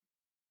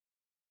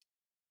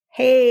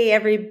Hey,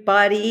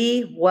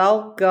 everybody.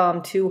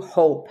 Welcome to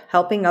Hope,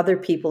 helping other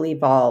people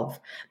evolve.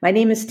 My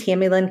name is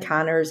Tammy Lyn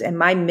Connors, and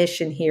my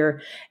mission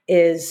here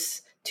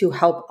is to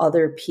help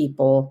other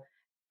people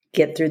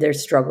get through their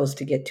struggles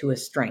to get to a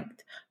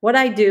strength. What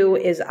I do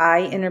is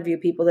I interview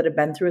people that have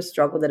been through a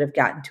struggle that have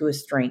gotten to a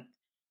strength.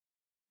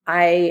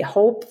 I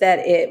hope that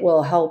it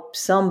will help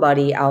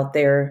somebody out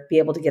there be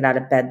able to get out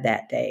of bed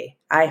that day.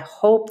 I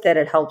hope that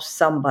it helps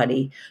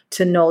somebody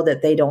to know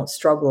that they don't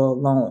struggle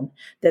alone,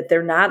 that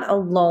they're not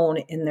alone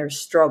in their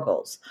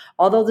struggles.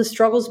 Although the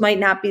struggles might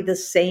not be the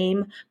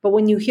same, but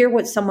when you hear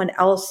what someone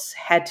else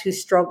had to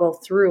struggle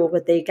through,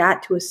 but they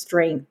got to a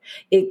strength,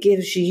 it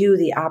gives you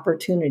the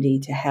opportunity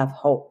to have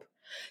hope.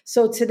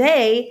 So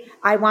today,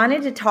 I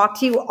wanted to talk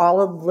to you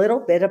all a little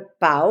bit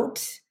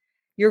about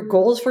your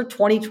goals for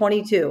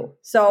 2022.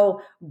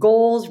 So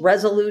goals,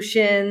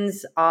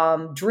 resolutions,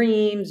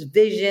 dreams,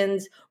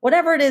 visions,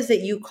 whatever it is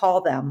that you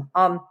call them.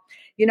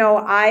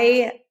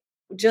 I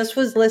just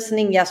was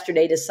listening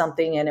yesterday to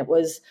something and it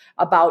was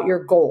about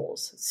your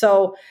goals.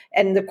 So,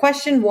 and the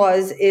question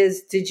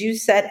did you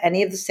set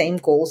any of the same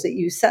goals that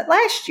you set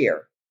last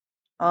year?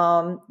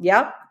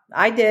 Yep,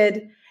 I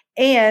did.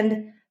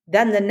 And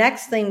then the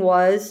next thing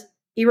was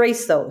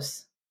erase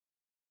those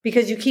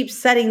because you keep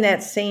setting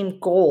that same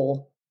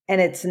goal and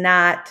it's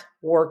not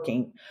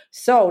working.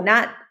 So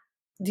not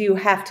do you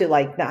have to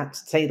not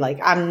say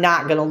I'm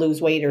not going to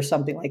lose weight or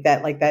something like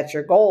that's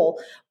your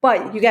goal,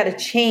 but you got to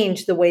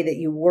change the way that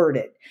you word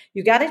it.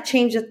 You got to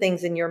change the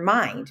things in your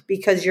mind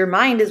because your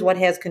mind is what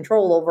has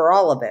control over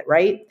all of it,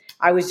 right?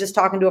 I was just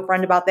talking to a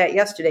friend about that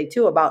yesterday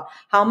too, about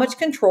how much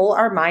control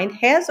our mind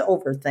has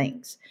over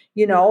things,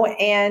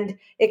 and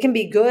it can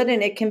be good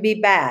and it can be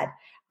bad.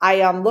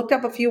 I looked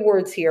up a few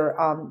words here.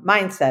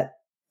 Mindset,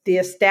 the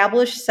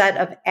established set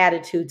of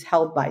attitudes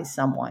held by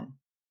someone.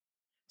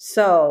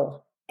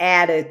 So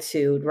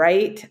attitude,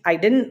 right? I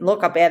didn't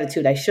look up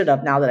attitude. I should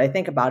have now that I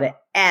think about it.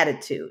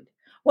 Attitude.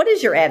 What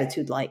is your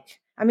attitude like?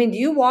 I mean, do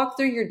you walk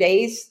through your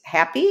days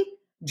happy,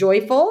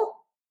 joyful?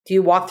 Do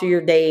you walk through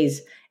your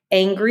days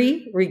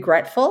angry,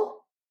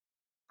 regretful?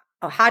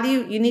 How do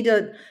you need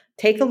to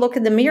take a look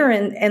in the mirror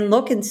and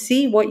look and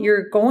see what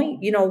you're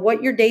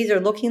what your days are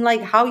looking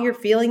like, how you're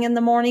feeling in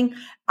the morning.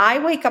 I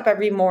wake up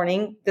every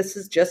morning. This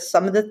is just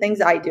some of the things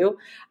I do.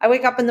 I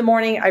wake up in the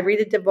morning, I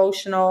read a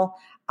devotional,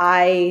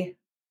 I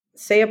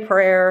say a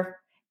prayer,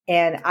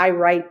 and I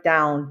write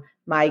down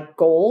my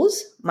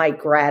goals, my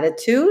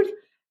gratitude,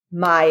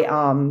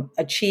 my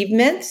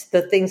achievements,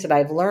 the things that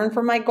I've learned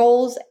from my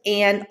goals,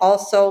 and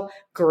also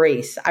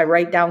grace. I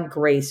write down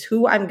grace,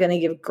 who I'm going to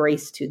give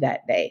grace to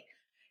that day.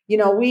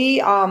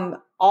 We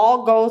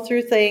all go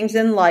through things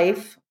in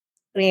life,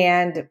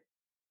 and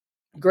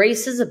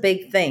grace is a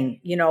big thing.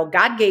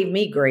 God gave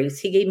me grace.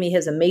 He gave me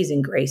his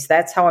amazing grace.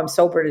 That's how I'm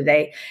sober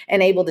today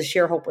and able to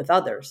share hope with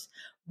others.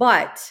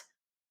 But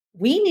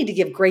we need to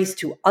give grace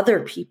to other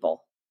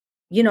people,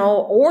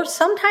 or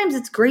sometimes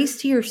it's grace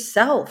to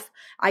yourself.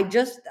 I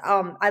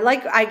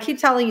keep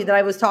telling you that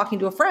I was talking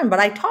to a friend, but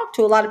I talk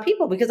to a lot of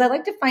people because I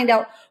like to find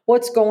out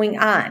what's going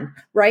on,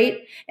 right?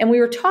 And we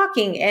were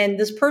talking and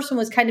this person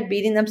was kind of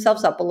beating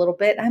themselves up a little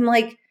bit. I'm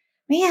like,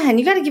 man,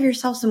 you got to give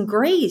yourself some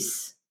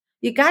grace.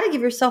 You got to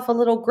give yourself a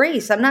little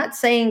grace. I'm not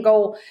saying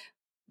go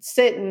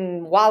sit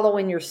and wallow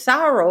in your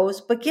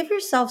sorrows, but give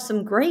yourself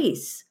some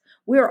grace.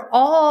 We're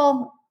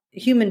all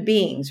human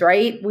beings,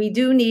 right? We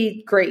do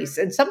need grace.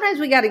 And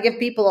sometimes we got to give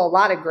people a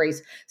lot of grace.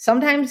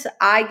 Sometimes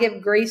I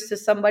give grace to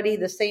somebody,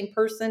 the same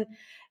person,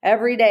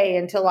 every day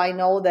until I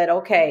know that,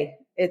 okay,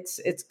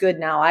 it's good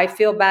now. I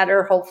feel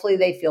better. Hopefully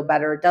they feel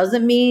better. It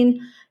doesn't mean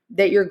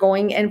that you're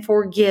going and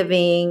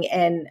forgiving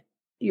and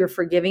you're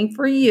forgiving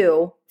for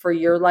you, for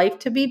your life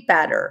to be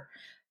better.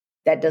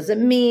 That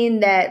doesn't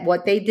mean that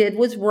what they did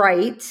was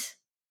right.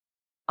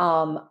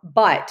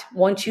 But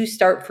once you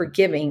start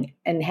forgiving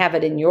and have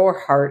it in your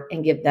heart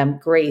and give them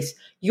grace,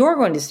 you're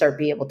going to start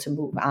being able to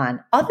move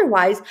on.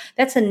 Otherwise,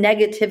 that's a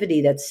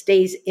negativity that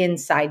stays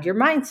inside your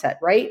mindset,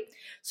 right?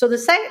 So the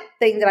second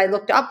thing that I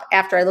looked up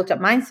after I looked up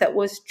mindset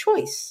was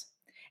choice,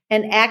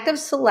 an act of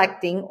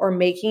selecting or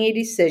making a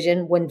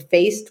decision when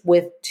faced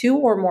with two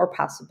or more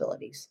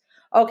possibilities.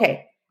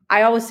 Okay,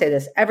 I always say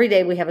this, every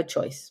day we have a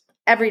choice.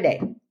 Every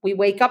day we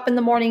wake up in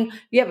the morning,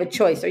 you have a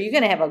choice. Are you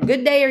going to have a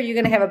good day or are you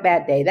going to have a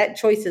bad day? That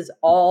choice is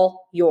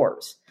all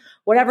yours.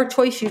 Whatever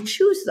choice you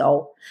choose,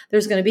 though,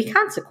 there's going to be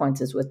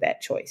consequences with that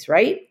choice,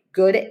 right?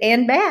 Good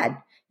and bad.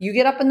 You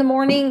get up in the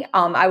morning.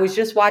 I was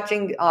just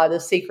watching The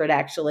Secret,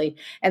 actually,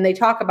 and they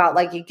talk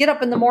about you get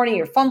up in the morning,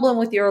 you're fumbling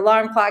with your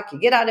alarm clock, you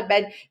get out of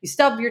bed, you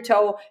stub your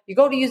toe, you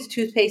go to use the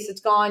toothpaste,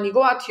 it's gone, you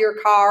go out to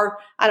your car,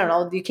 I don't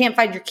know, you can't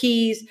find your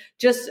keys,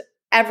 just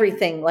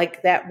everything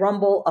like that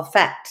rumble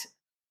effect.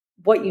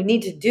 What you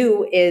need to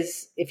do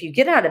is if you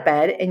get out of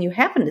bed and you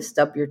happen to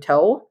stub your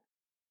toe,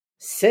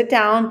 sit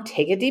down,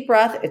 take a deep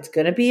breath. It's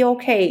going to be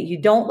okay.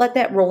 You don't let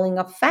that rolling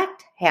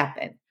effect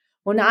happen.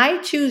 When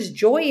I choose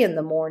joy in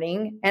the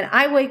morning and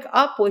I wake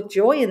up with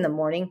joy in the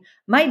morning,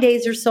 my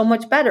days are so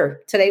much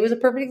better. Today was a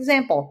perfect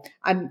example.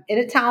 I'm in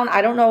a town,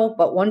 I don't know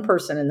but one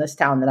person in this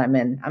town that I'm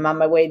in. I'm on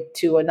my way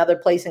to another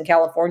place in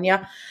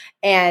California,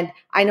 and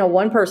I know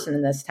one person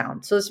in this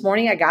town. So this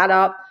morning I got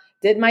up,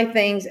 did my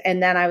things,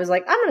 and then I was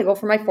like, I'm going to go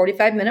for my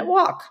 45-minute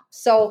walk.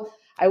 So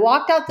I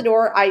walked out the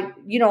door.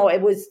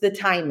 It was the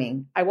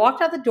timing. I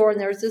walked out the door and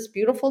there was this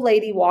beautiful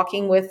lady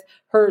walking with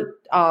her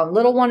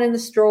little one in the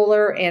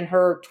stroller and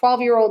her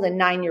 12-year-old and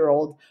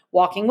 9-year-old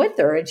walking with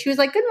her. And she was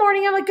like, good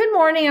morning. I'm like, good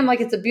morning. I'm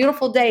like, it's a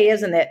beautiful day,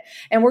 isn't it?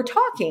 And we're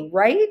talking,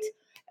 right?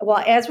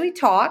 Well, as we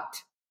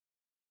talked,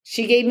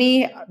 she gave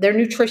me their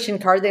nutrition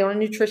card. They own a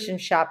nutrition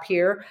shop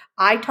here.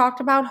 I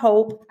talked about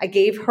hope. I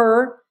gave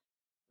her,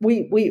 I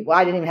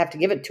didn't even have to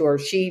give it to her.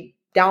 She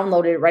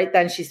downloaded it right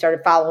then. She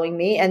started following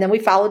me, and then we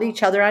followed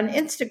each other on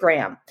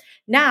Instagram.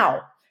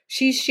 Now,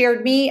 she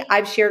shared me,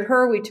 I've shared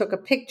her. We took a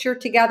picture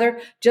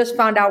together, just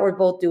found out we're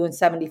both doing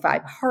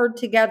 75 hard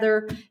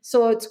together.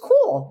 So it's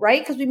cool,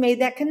 right? Because we made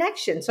that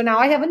connection. So now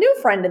I have a new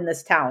friend in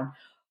this town.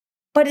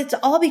 But it's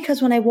all because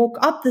when I woke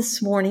up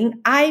this morning,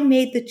 I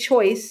made the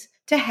choice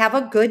to have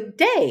a good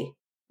day,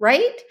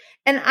 right?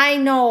 And I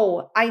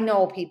know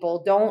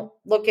people don't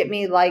look at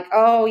me like,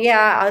 oh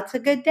yeah, it's a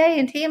good day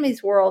in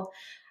Tammy's world.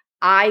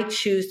 I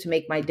choose to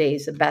make my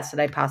days the best that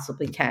I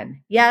possibly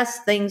can.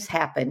 Yes, things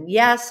happen.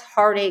 Yes,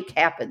 heartache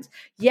happens.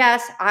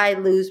 Yes, I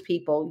lose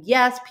people.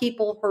 Yes,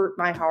 people hurt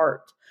my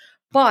heart.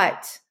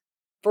 But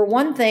for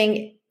one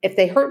thing, if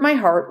they hurt my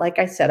heart, like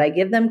I said, I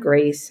give them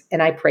grace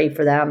and I pray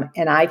for them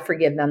and I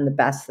forgive them the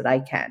best that I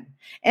can.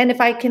 And if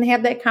I can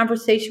have that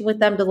conversation with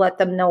them to let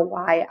them know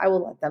why, I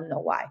will let them know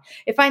why.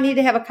 If I need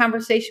to have a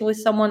conversation with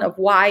someone of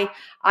why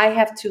I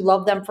have to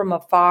love them from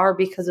afar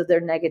because of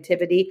their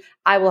negativity,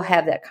 I will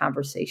have that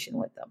conversation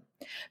with them.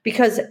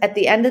 Because at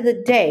the end of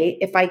the day,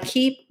 if I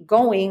keep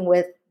going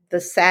with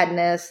the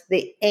sadness,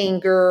 the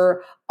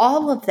anger,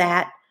 all of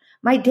that,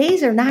 my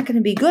days are not going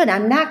to be good.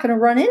 I'm not going to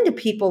run into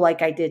people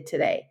like I did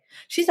today.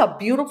 She's a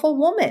beautiful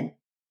woman,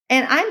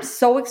 and I'm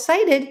so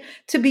excited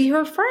to be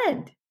her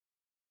friend.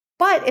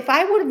 But if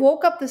I would have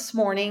woke up this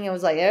morning and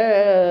was like,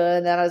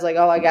 and then I was like,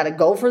 oh, I got to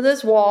go for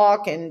this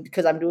walk, and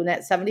because I'm doing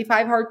that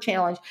 75 hard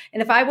challenge.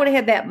 And if I would have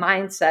had that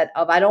mindset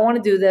of, I don't want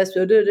to do this,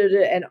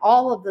 and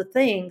all of the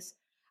things,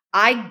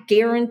 I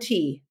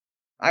guarantee,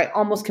 I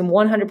almost can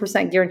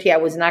 100% guarantee I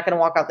was not going to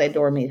walk out that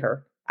door and meet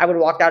her. I would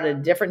have walked out at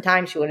a different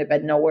time. She would have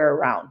been nowhere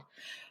around.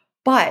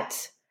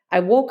 But I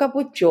woke up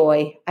with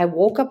joy. I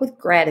woke up with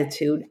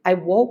gratitude. I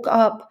woke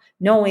up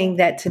knowing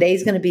that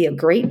today's going to be a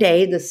great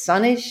day. The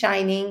sun is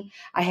shining.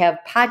 I have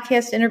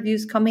podcast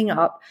interviews coming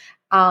up.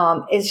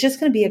 It's just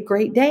going to be a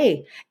great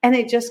day. And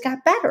it just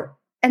got better.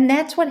 And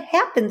that's what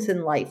happens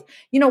in life.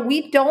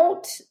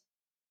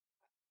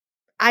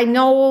 I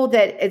know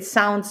that it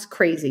sounds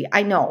crazy.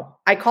 I know.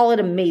 I call it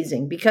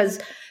amazing because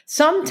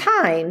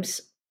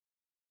sometimes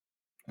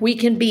we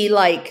can be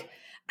like,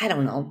 I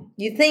don't know.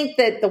 You think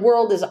that the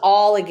world is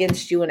all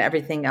against you and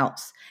everything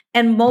else.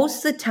 And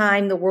most of the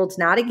time, the world's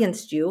not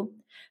against you.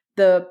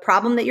 The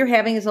problem that you're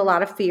having is a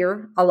lot of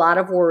fear, a lot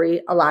of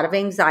worry, a lot of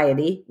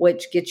anxiety,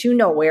 which gets you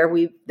nowhere.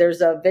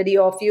 There's a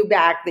video a few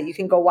back that you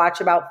can go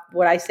watch about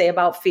what I say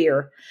about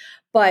fear.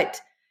 But,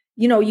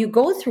 you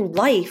go through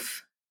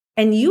life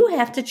and you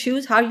have to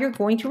choose how you're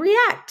going to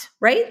react,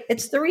 right?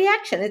 It's the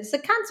reaction. It's the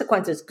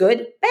consequences,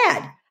 good,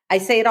 bad. I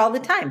say it all the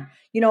time.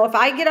 If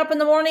I get up in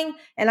the morning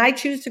and I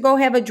choose to go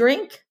have a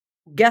drink,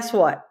 guess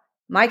what?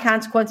 My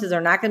consequences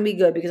are not going to be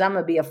good because I'm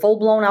going to be a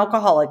full-blown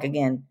alcoholic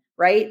again,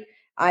 right?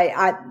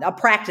 A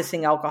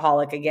practicing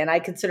alcoholic again. I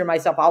consider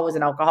myself always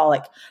an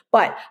alcoholic,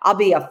 but I'll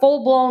be a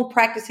full-blown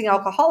practicing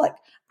alcoholic.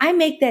 I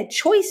make that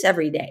choice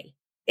every day.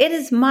 It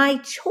is my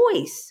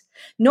choice.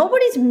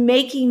 Nobody's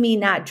making me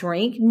not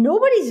drink.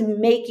 Nobody's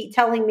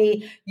telling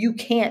me you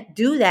can't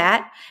do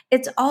that.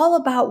 It's all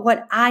about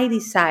what I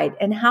decide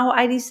and how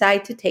I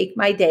decide to take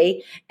my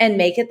day and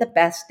make it the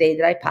best day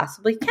that I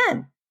possibly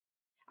can.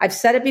 I've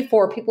said it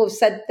before. People have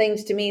said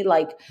things to me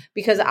like,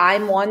 because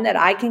I'm one that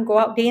I can go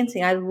out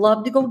dancing. I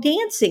love to go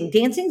dancing.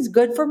 Dancing is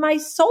good for my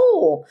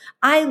soul.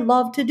 I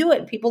love to do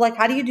it. People are like,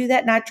 how do you do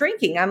that not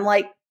drinking? I'm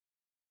like,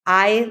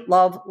 I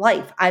love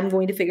life. I'm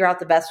going to figure out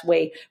the best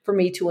way for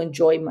me to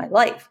enjoy my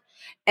life.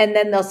 And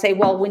then they'll say,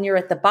 well, when you're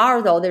at the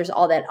bar, though, there's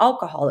all that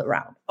alcohol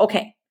around.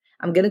 Okay,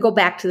 I'm going to go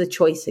back to the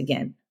choice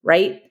again,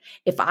 right?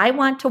 If I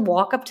want to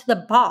walk up to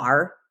the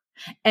bar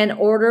and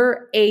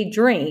order a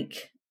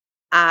drink,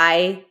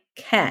 I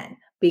can.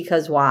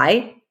 Because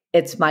why?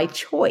 It's my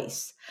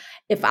choice.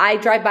 If I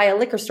drive by a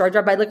liquor store, I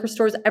drive by liquor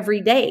stores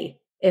every day.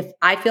 If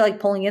I feel like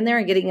pulling in there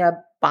and getting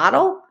a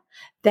bottle,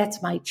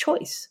 that's my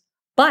choice.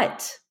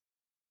 But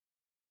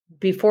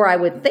before I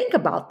would think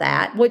about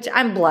that, which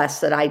I'm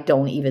blessed that I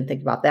don't even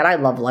think about that. I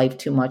love life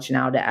too much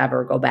now to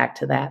ever go back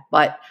to that.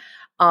 But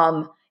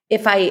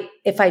if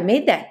I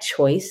made that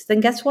choice, then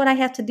guess what I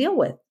have to deal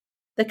with?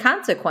 The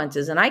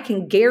consequences. And I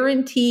can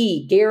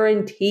guarantee,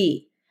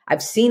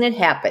 I've seen it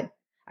happen.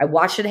 I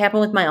watched it happen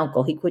with my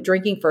uncle. He quit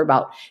drinking for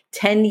about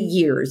 10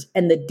 years.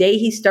 And the day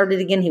he started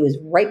again, he was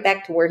right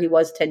back to where he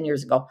was 10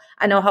 years ago.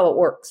 I know how it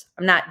works.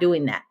 I'm not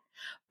doing that.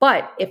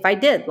 But if I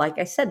did, like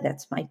I said,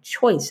 that's my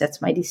choice.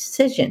 That's my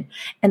decision.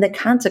 And the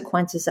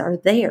consequences are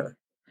there.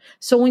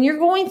 So when you're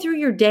going through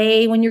your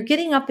day, when you're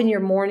getting up in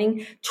your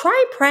morning,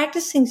 try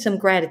practicing some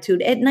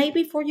gratitude at night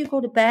before you go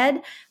to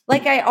bed.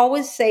 Like I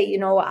always say,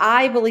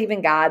 I believe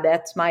in God.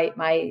 That's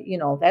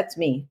that's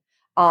me.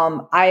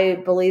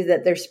 I believe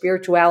that there's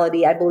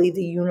spirituality. I believe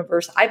the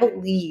universe. I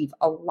believe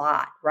a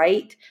lot,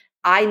 right?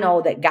 I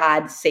know that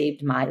God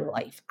saved my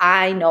life.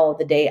 I know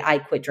the day I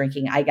quit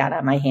drinking, I got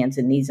on my hands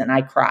and knees and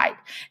I cried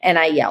and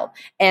I yelled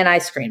and I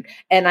screamed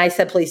and I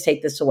said, please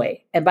take this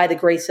away. And by the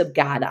grace of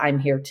God, I'm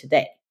here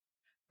today.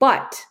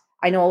 But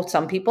I know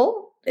some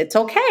people, it's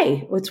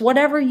okay. It's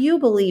whatever you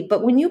believe.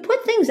 But when you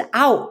put things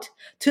out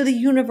to the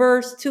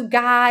universe, to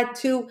God,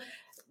 to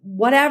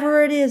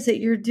whatever it is that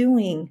you're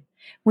doing,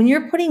 when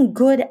you're putting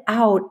good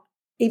out,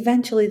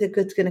 eventually the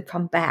good's going to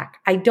come back.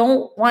 I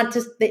don't want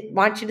you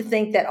to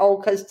think that,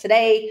 because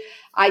today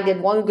I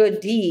did one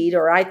good deed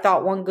or I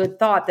thought one good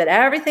thought, that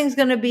everything's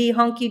going to be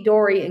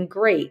hunky-dory and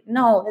great.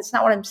 No, that's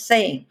not what I'm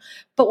saying.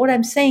 But what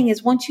I'm saying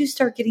is once you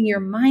start getting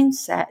your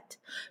mindset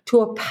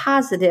to a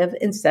positive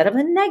instead of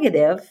a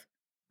negative,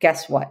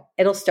 guess what?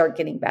 It'll start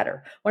getting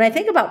better. When I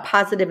think about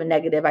positive and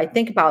negative, I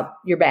think about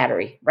your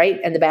battery, right?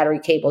 And the battery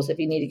cables if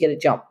you need to get a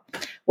jump,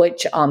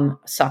 which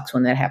sucks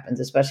when that happens,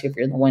 especially if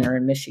you're in the winter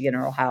in Michigan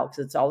or Ohio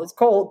because it's always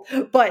cold.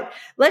 But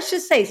let's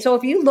just say, so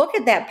if you look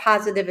at that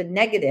positive and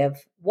negative,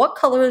 what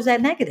color is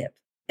that negative?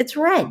 It's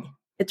red.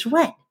 It's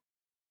red.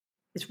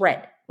 It's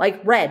red.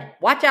 Like red.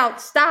 Watch out.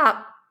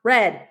 Stop.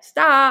 Red.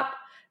 Stop.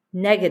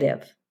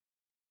 Negative.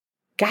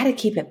 Got to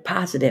keep it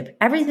positive.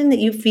 Everything that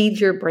you feed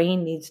your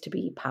brain needs to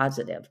be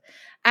positive.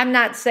 I'm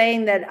not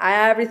saying that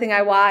everything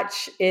I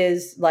watch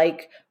is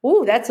like,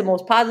 ooh, that's the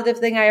most positive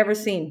thing I ever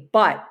seen.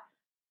 But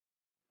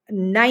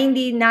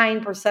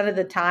 99% of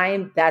the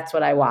time, that's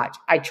what I watch.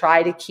 I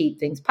try to keep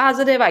things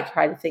positive. I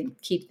try to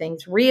keep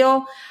things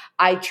real.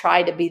 I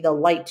try to be the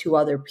light to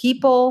other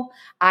people.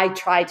 I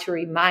try to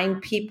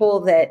remind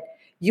people that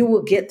you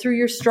will get through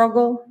your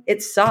struggle.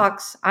 It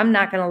sucks. I'm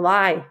not going to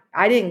lie.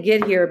 I didn't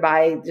get here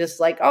by just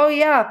like, oh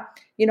yeah,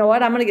 you know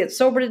what? I'm going to get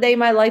sober today.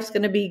 My life's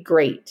going to be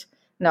great.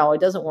 No, it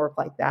doesn't work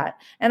like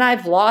that. And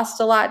I've lost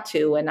a lot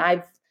too. And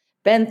I've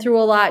been through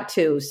a lot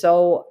too.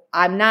 So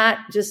I'm not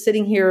just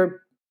sitting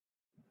here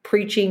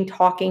preaching,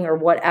 talking, or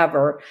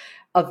whatever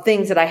of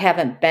things that I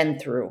haven't been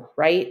through,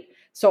 right?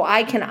 So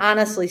I can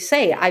honestly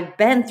say I've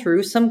been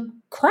through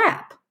some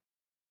crap.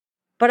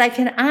 But I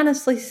can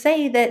honestly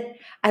say that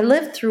I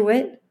lived through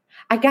it.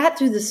 I got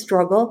through the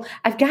struggle.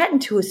 I've gotten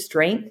to a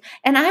strength.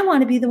 And I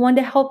want to be the one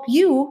to help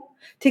you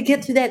to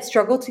get through that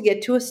struggle, to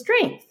get to a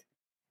strength.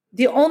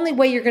 The only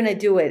way you're going to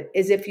do it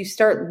is if you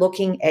start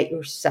looking at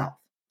yourself.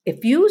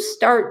 If you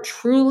start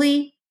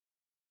truly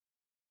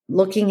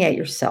looking at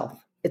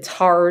yourself, it's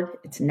hard.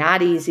 It's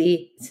not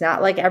easy. It's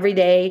not like every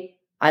day.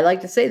 I like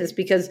to say this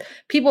because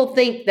people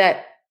think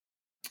that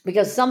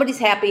because somebody's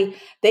happy,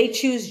 they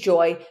choose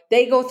joy,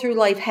 they go through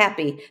life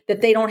happy,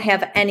 that they don't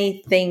have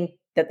anything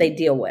that they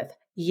deal with.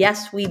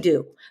 Yes, we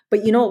do.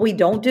 But you know what we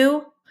don't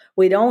do?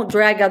 We don't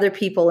drag other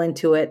people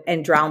into it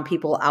and drown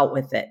people out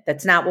with it.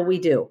 That's not what we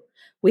do.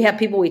 We have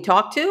people we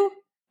talk to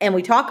and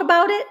we talk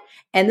about it.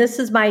 And this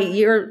is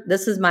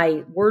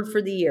my word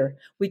for the year.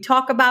 We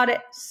talk about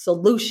it,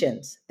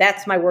 solutions.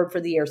 That's my word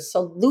for the year,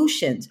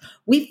 solutions.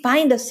 We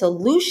find a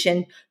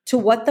solution to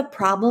what the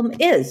problem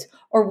is,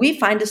 or we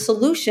find a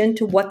solution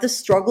to what the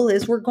struggle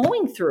is we're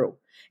going through.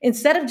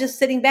 Instead of just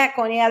sitting back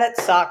going, yeah, that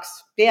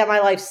sucks. Yeah, my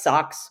life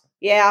sucks.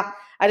 Yeah,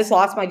 I just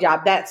lost my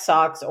job. That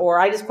sucks. Or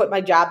I just quit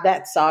my job.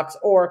 That sucks.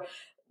 Or,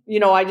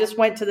 I just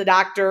went to the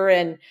doctor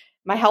and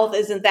my health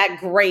isn't that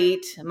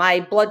great. My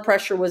blood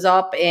pressure was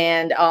up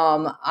and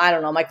I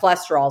don't know, my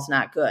cholesterol's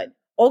not good.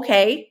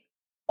 Okay.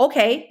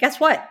 Guess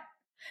what?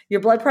 Your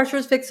blood pressure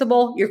is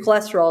fixable. Your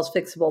cholesterol is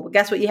fixable. But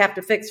guess what you have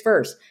to fix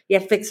first? You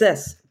have to fix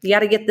this. You got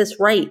to get this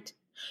right.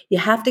 You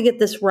have to get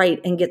this right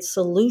and get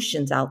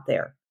solutions out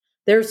there.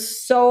 There's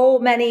so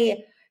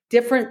many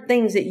different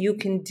things that you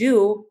can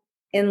do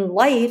in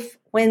life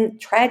when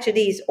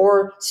tragedies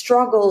or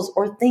struggles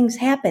or things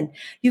happen.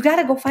 You got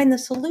to go find the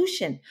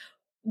solution.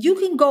 You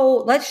can go,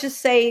 let's just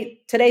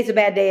say today's a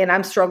bad day and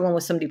I'm struggling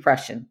with some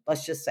depression.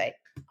 Let's just say,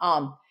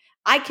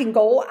 I can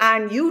go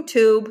on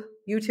YouTube,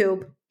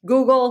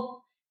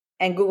 Google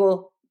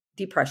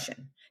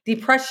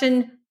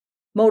depression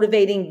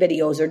motivating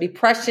videos or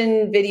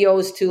depression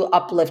videos to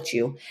uplift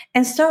you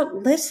and start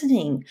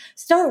listening,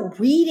 start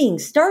reading,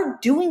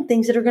 start doing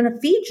things that are going to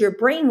feed your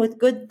brain with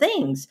good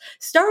things.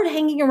 Start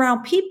hanging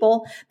around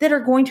people that are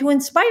going to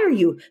inspire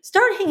you.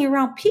 Start hanging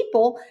around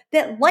people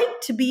that like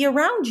to be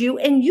around you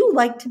and you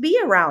like to be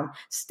around.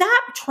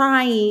 Stop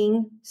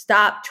trying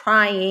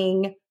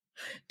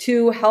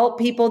to help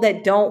people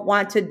that don't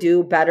want to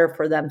do better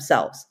for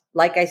themselves.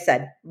 Like I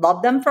said,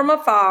 love them from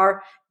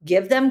afar,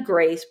 give them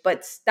grace,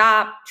 but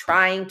stop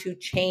trying to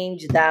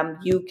change them.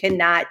 You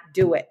cannot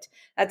do it.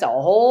 That's a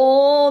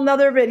whole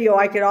nother video.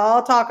 I could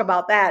all talk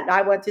about that.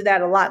 I went through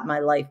that a lot in my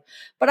life,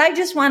 but I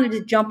just wanted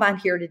to jump on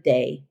here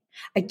today.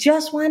 I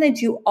just wanted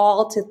you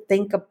all to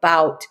think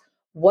about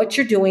what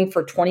you're doing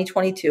for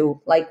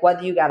 2022, like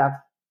whether you got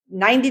a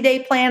 90-day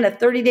plan, a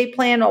 30-day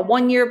plan, a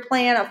 1-year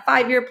plan, a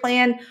 5-year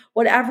plan,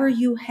 whatever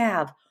you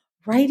have,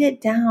 write it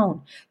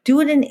down.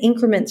 Do it in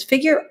increments.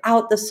 Figure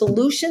out the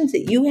solutions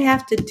that you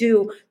have to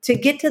do to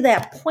get to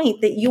that point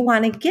that you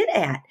want to get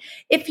at.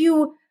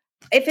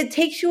 If it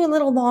takes you a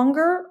little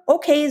longer,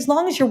 okay, as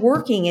long as you're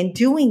working and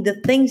doing the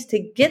things to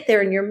get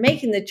there and you're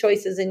making the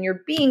choices and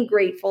you're being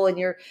grateful and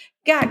you're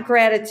got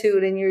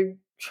gratitude and you're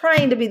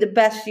trying to be the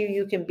best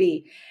you can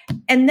be.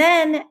 And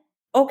then,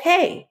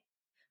 okay.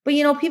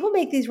 But people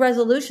make these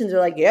resolutions. They're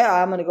like, yeah,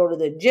 I'm going to go to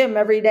the gym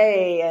every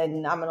day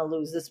and I'm going to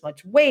lose this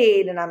much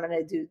weight and I'm going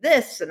to do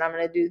this and I'm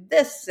going to do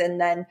this. And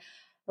then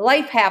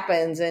life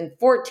happens in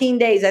 14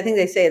 days. I think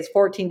they say it's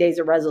 14 days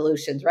of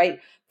resolutions, right?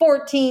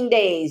 14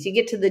 days, you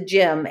get to the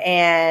gym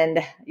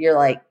and you're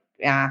like,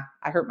 yeah,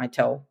 I hurt my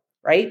toe,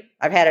 right?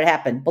 I've had it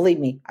happen. Believe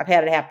me, I've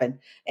had it happen.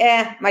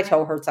 My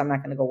toe hurts. I'm not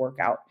going to go work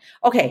out.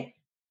 Okay.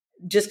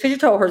 Just because your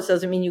toe hurts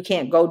doesn't mean you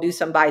can't go do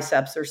some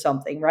biceps or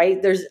something,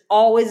 right? There's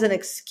always an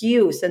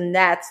excuse, and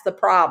that's the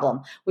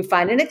problem. We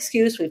find an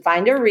excuse, we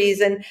find a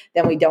reason,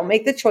 then we don't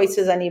make the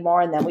choices anymore,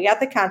 and then we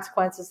got the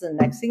consequences, and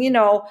the next thing you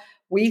know,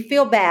 we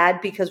feel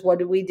bad because what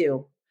did we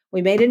do?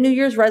 We made a New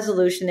Year's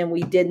resolution and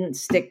we didn't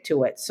stick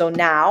to it. So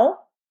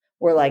now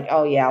we're like,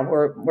 oh yeah,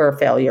 we're a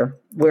failure.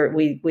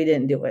 We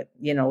didn't do it.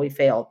 We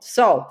failed.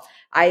 So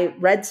I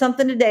read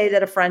something today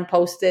that a friend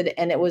posted,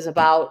 and it was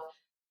about,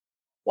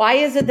 why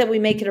is it that we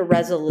make it a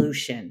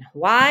resolution?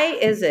 Why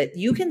is it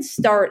you can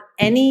start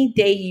any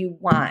day you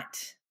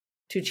want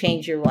to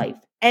change your life?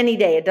 Any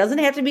day. It doesn't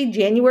have to be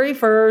January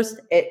 1st.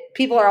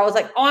 People are always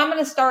like, oh, I'm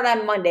going to start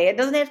on Monday. It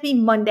doesn't have to be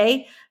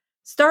Monday.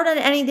 Start on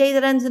any day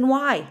that ends in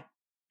Y.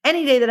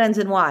 Any day that ends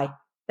in Y.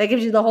 That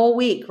gives you the whole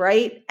week,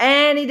 right?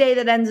 Any day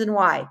that ends in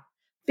Y.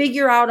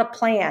 Figure out a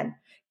plan.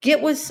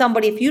 Get with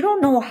somebody. If you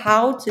don't know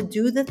how to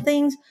do the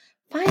things,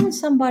 find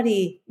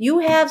somebody. You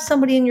have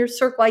somebody in your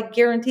circle, I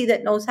guarantee,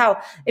 that knows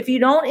how. If you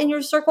don't in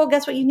your circle,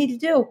 guess what you need to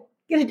do?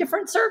 Get a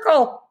different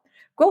circle.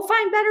 Go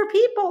find better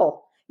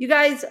people. You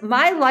guys,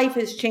 my life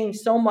has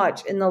changed so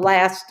much in the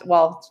last,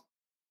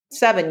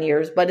 7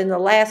 years, but in the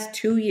last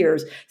 2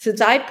 years,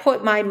 since I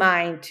put my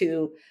mind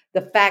to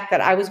the fact that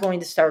I was going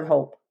to start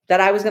Hope,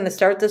 that I was going to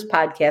start this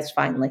podcast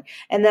finally.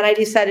 And then I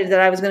decided that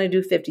I was going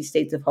to do 50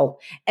 States of Hope.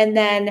 And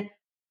then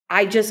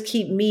I just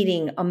keep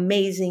meeting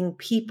amazing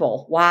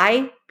people.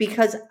 Why?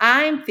 Because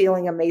I'm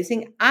feeling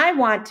amazing. I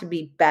want to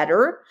be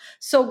better.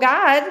 So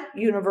God,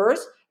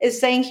 universe, is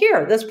saying,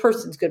 here, this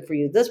person's good for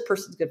you. This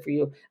person's good for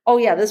you. Oh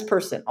yeah, this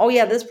person. Oh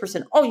yeah, this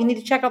person. Oh, you need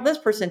to check out this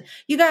person.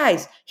 You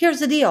guys, here's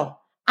the deal.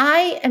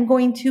 I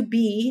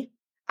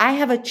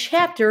have a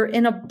chapter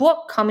in a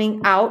book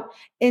coming out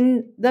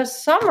in the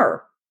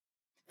summer.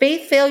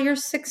 Faith, Failure,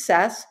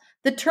 Success,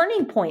 The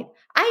Turning Point.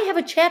 I have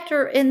a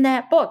chapter in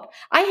that book.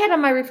 I had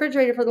on my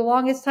refrigerator for the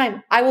longest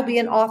time, I will be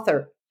an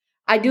author.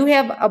 I do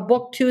have a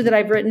book too that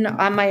I've written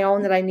on my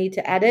own that I need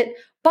to edit,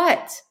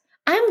 but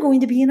I'm going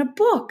to be in a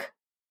book.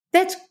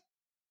 That's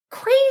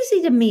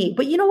crazy to me.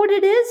 But you know what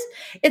it is?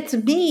 It's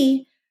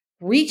me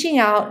reaching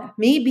out,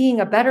 me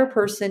being a better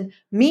person,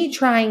 me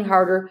trying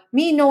harder,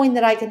 me knowing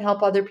that I can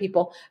help other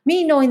people,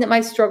 me knowing that my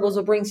struggles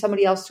will bring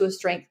somebody else to a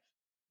strength.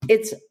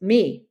 It's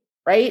me.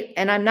 Right?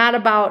 And I'm not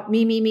about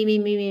me.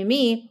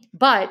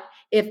 But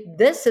if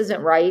this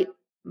isn't right,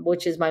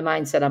 which is my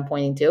mindset I'm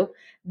pointing to,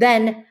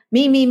 then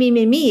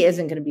me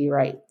isn't going to be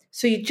right.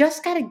 So you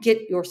just got to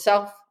get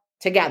yourself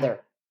together.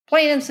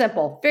 Plain and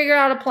simple. Figure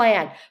out a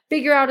plan.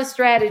 Figure out a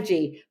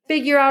strategy.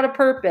 Figure out a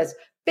purpose.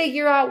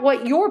 Figure out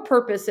what your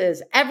purpose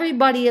is.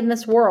 Everybody in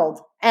this world,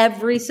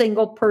 every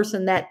single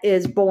person that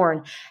is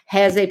born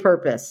has a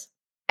purpose.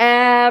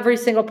 Every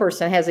single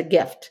person has a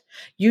gift.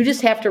 You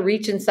just have to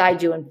reach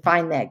inside you and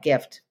find that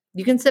gift.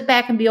 You can sit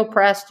back and be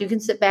oppressed. You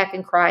can sit back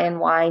and cry and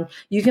whine.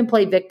 You can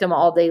play victim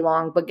all day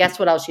long, but guess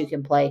what else you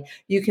can play?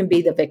 You can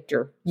be the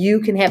victor.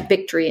 You can have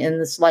victory in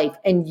this life,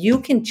 and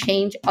you can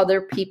change other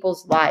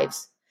people's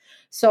lives.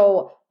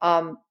 So,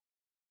 I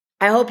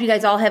hope you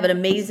guys all have an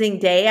amazing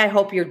day. I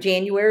hope your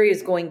January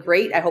is going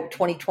great. I hope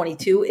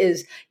 2022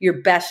 is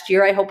your best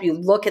year. I hope you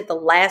look at the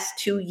last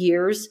 2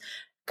 years,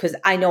 because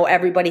I know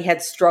everybody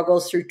had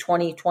struggles through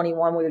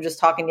 2021. We were just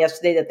talking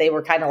yesterday that they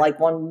were kind of like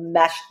one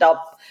meshed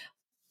up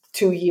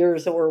 2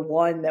 years that were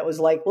one that was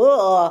like,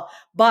 ugh.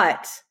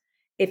 But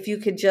if you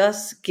could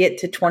just get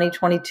to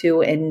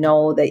 2022 and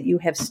know that you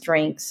have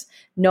strengths,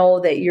 know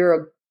that you're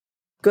a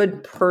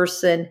good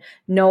person,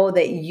 know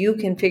that you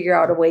can figure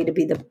out a way to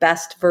be the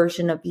best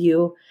version of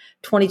you,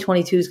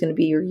 2022 is going to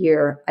be your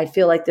year. I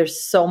feel like there's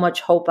so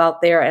much hope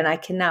out there, and I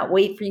cannot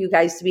wait for you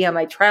guys to be on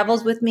my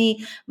travels with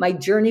me, my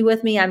journey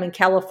with me. I'm in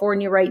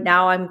California right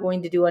now. I'm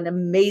going to do an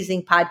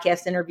amazing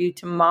podcast interview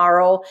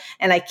tomorrow,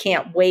 and I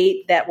can't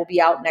wait. That will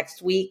be out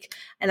next week.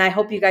 And I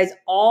hope you guys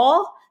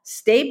all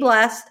stay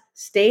blessed,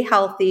 stay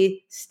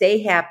healthy,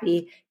 stay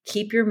happy,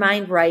 keep your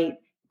mind right.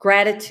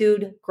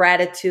 Gratitude,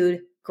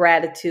 gratitude,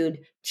 gratitude.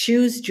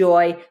 Choose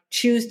joy,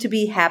 choose to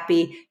be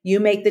happy.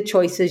 You make the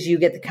choices, you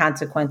get the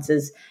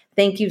consequences.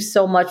 Thank you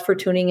so much for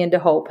tuning into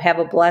Hope. Have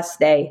a blessed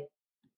day.